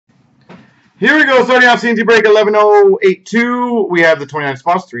Here we go, starting off C&C break 11082. We have the 29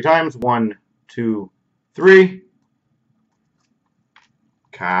 spots 3 times. 1, 2, 3.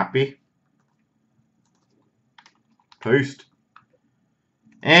 Copy. Paste.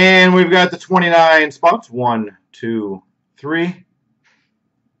 And we've got the 29 spots. 1, 2, 3.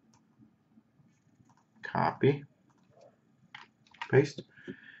 Copy. Paste.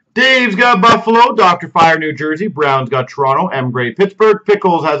 Dave's got Buffalo. Dr. Fire, New Jersey. Brown's got Toronto. M. Gray, Pittsburgh.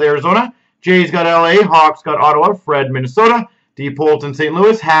 Pickles has Arizona. Jay's got LA. Hawks got Ottawa. Fred, Minnesota. D. Polton, St.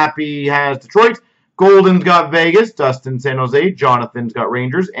 Louis. Happy has Detroit. Golden's got Vegas. Dustin, San Jose. Jonathan's got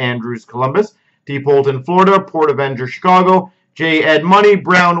Rangers. Andrew's Columbus. D. Polton, Florida. Port Avenger, Chicago. J. Ed Money.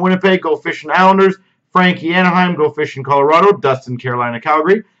 Brown, Winnipeg. Go Fishing Islanders. Frankie, Anaheim. Go Fishing Colorado. Dustin, Carolina,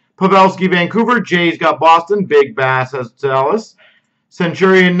 Calgary. Pavelski, Vancouver. Jay's got Boston. Big Bass has Dallas.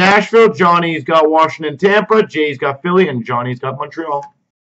 Centurion, Nashville. Johnny's got Washington, Tampa. Jay's got Philly. And Johnny's got Montreal.